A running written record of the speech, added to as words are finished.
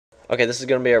Okay, this is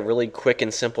going to be a really quick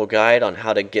and simple guide on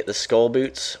how to get the skull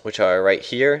boots, which are right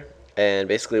here. And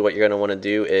basically what you're going to want to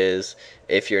do is,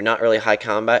 if you're not really high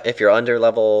combat, if you're under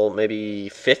level maybe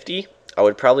 50, I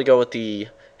would probably go with the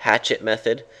hatchet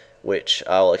method, which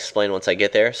I'll explain once I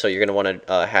get there. So you're going to want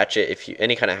to hatchet, if you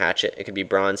any kind of hatchet. It could be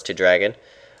bronze to dragon.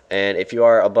 And if you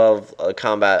are above a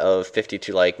combat of 50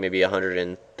 to like maybe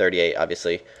 138,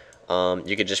 obviously,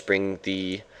 you could just bring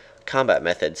the combat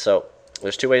method. So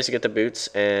there's two ways to get the boots,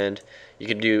 and you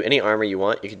can do any armor you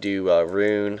want. You could do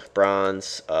rune,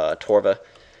 bronze, torva.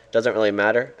 Doesn't really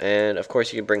matter. And of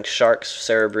course, you can bring sharks,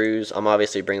 cerebrus. I'm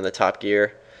obviously bringing the top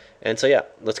gear. And so yeah,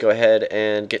 let's go ahead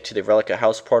and get to the Relica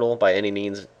House portal by any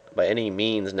means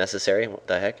necessary. What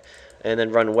the heck? And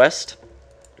then run west.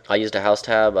 I used a house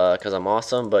tab because I'm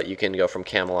awesome, but you can go from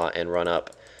Camelot and run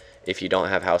up if you don't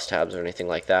have house tabs or anything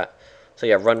like that. So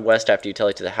yeah, run west after you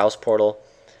tele to the house portal.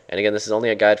 And again, this is only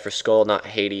a guide for Skoll, not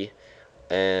Haiti.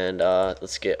 And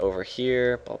let's get over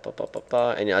here.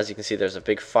 And as you can see, there's a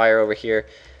big fire over here.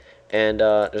 And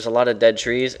there's a lot of dead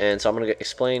trees. And so I'm going to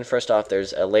explain first off,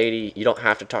 there's a lady. You don't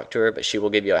have to talk to her, but she will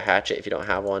give you a hatchet if you don't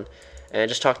have one. And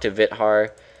just talk to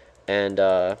Vithar. And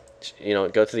you know,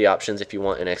 go through the options if you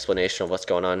want an explanation of what's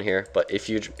going on here. But if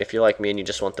you're like me and you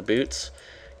just want the boots,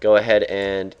 go ahead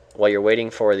and while you're waiting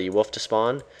for the wolf to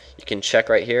spawn, you can check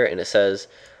right here, and it says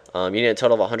you need a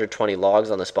total of 120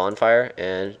 logs on the spawn fire.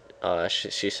 And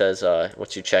she says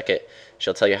once you check it,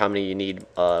 she'll tell you how many you need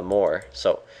more.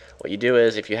 So what you do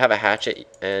is, if you have a hatchet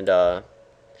and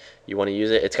you want to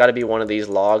use it, it's got to be one of these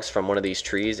logs from one of these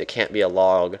trees. It can't be a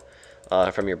log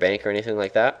from your bank or anything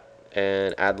like that.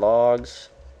 And add logs.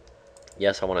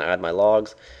 Yes, I want to add my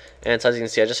logs. And so as you can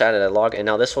see, I just added a log, and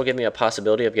now this will give me a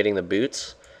possibility of getting the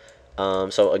boots.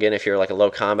 So again, if you're like a low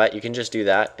combat, you can just do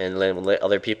that and then let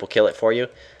other people kill it for you,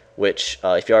 which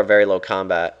if you are very low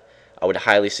combat, I would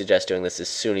highly suggest doing this as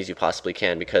soon as you possibly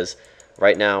can, because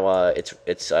right now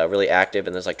it's really active,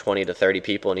 and there's like 20 to 30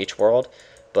 people in each world,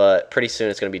 but pretty soon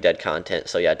it's going to be dead content.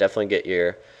 So yeah, definitely get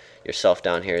yourself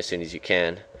down here as soon as you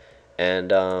can.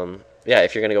 And yeah,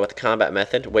 if you're going to go with the combat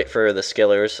method, wait for the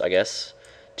skillers, I guess,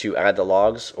 to add the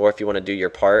logs. Or if you want to do your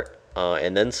part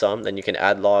and then some, then you can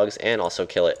add logs and also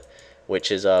kill it,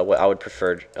 which is what I would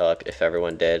prefer if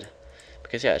everyone did.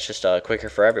 Because, yeah, it's just quicker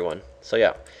for everyone. So,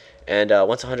 yeah. And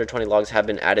once 120 logs have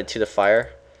been added to the fire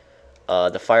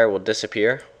will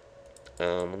disappear.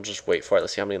 We'll just wait for it.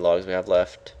 Let's see how many logs we have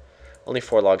left. Only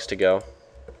 4 logs to go.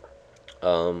 So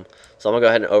I'm going to go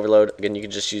ahead and overload. Again, you can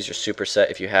just use your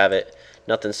superset if you have it.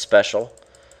 Nothing special.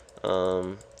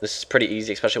 This is pretty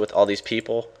easy, especially with all these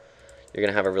people. You're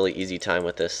going to have a really easy time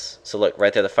with this. So look,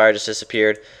 right there, the fire just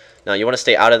disappeared. Now you want to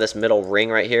stay out of this middle ring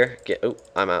right here.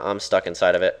 I'm stuck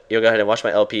inside of it. You'll go ahead and watch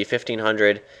my LP,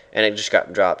 1500, and it just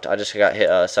got dropped. I just got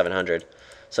hit 700.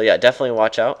 So yeah, definitely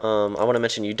watch out. I want to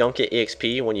mention you don't get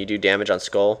EXP when you do damage on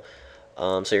Skoll.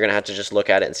 So you're going to have to just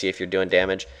look at it and see if you're doing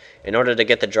damage. In order to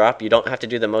get the drop, you don't have to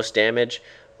do the most damage,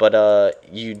 but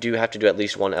you do have to do at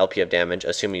least 1 LP of damage,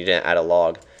 assuming you didn't add a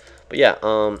log. But yeah,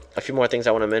 a few more things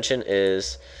I want to mention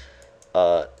is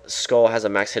Skoll has a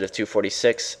max hit of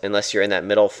 246 unless you're in that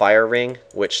middle fire ring,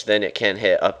 which then it can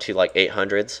hit up to like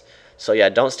 800s. So yeah,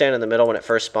 don't stand in the middle when it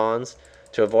first spawns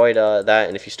to avoid that.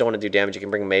 And if you still want to do damage, you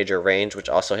can bring major range, which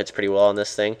also hits pretty well on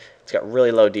this thing. It's got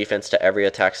really low defense to every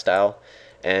attack style.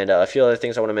 And a few other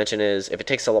things I want to mention is, if it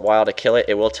takes a while to kill it,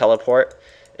 it will teleport.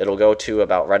 It'll go to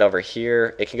about right over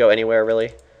here. It can go anywhere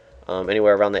really,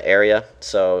 anywhere around the area.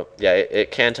 So yeah,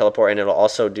 it can teleport, and it'll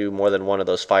also do more than one of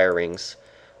those fire rings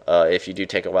if you do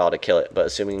take a while to kill it.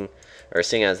 But seeing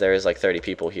as there is like 30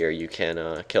 people here, you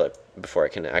can kill it before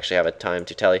it can actually have a time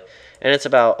to tally. And it's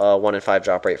about 1 in 5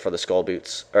 drop rate for the Skoll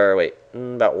boots. Or wait,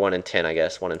 about 1 in 10, I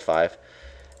guess, 1 in 5.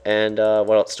 And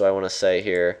what else do I want to say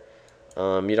here?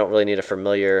 You don't really need a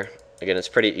familiar. Again, it's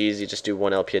pretty easy. Just do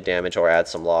 1 LP of damage or add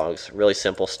some logs. Really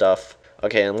simple stuff.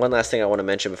 Okay, and one last thing I want to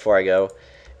mention before I go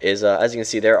is, as you can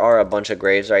see, there are a bunch of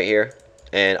graves right here,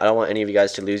 and I don't want any of you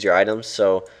guys to lose your items,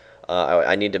 so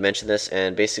I need to mention this.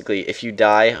 And basically, if you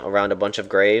die around a bunch of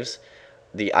graves,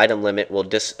 the item limit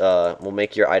will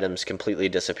make your items completely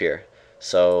disappear.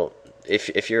 So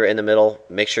if you're in the middle,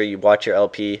 make sure you watch your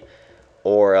LP,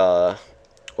 or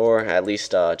at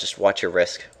least just watch your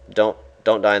risk. Don't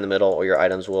die in the middle, or your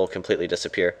items will completely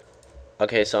disappear.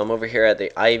 Okay, so I'm over here at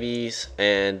the Ivies,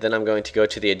 and then I'm going to go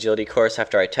to the agility course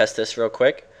after I test this real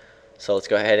quick. So let's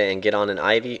go ahead and get on an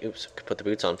Ivy. Oops, put the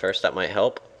boots on first, that might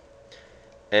help.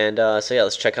 And so yeah,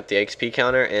 let's check up the XP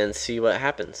counter and see what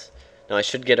happens. Now I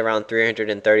should get around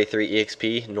 333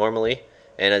 EXP normally,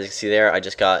 and as you can see there, I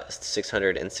just got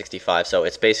 665, so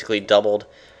it's basically doubled.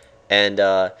 And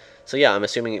so yeah, I'm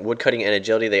assuming woodcutting and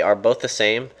agility, they are both the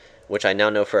same, which I now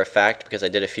know for a fact because I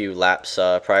did a few laps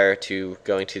prior to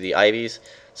going to the Ivies.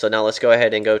 So now let's go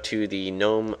ahead and go to the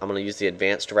Gnome. I'm going to use the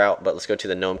advanced route, but let's go to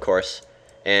the Gnome course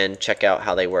and check out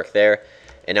how they work there.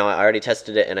 And now I already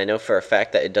tested it, and I know for a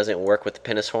fact that it doesn't work with the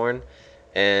Pinnace Horn.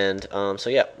 And so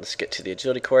yeah, let's get to the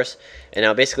agility course. And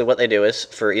now basically what they do is,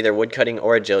 for either woodcutting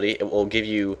or agility, it will give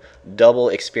you double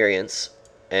experience.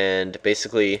 And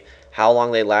basically how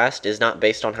long they last is not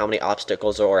based on how many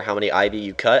obstacles or how many ivy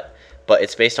you cut, but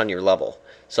it's based on your level.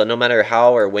 So no matter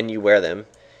how or when you wear them,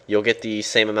 you'll get the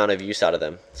same amount of use out of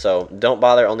them. So don't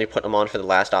bother only putting them on for the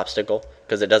last obstacle,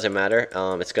 because it doesn't matter.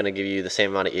 It's going to give you the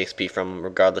same amount of EXP from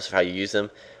regardless of how you use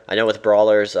them. I know with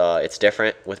brawlers it's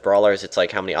different. With brawlers it's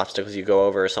like how many obstacles you go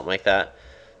over or something like that.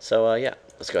 So yeah,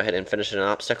 let's go ahead and finish an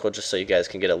obstacle just so you guys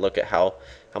can get a look at how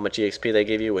much EXP they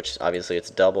give you, which obviously it's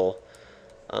double.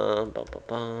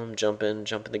 Jump in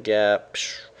the gap.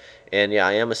 And yeah,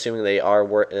 I am assuming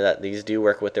that these do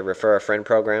work with the Refer a Friend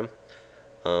program.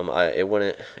 It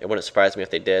wouldn't surprise me if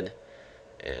they did.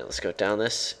 And let's go down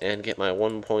this and get my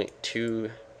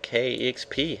 1.2k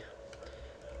EXP.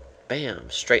 Bam,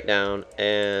 straight down,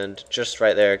 and just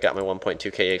right there got my 1.2k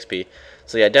EXP.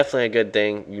 So yeah, definitely a good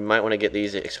thing. You might want to get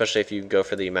these, especially if you go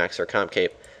for the max or comp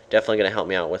cape. Definitely going to help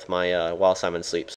me out with my while Simon sleeps.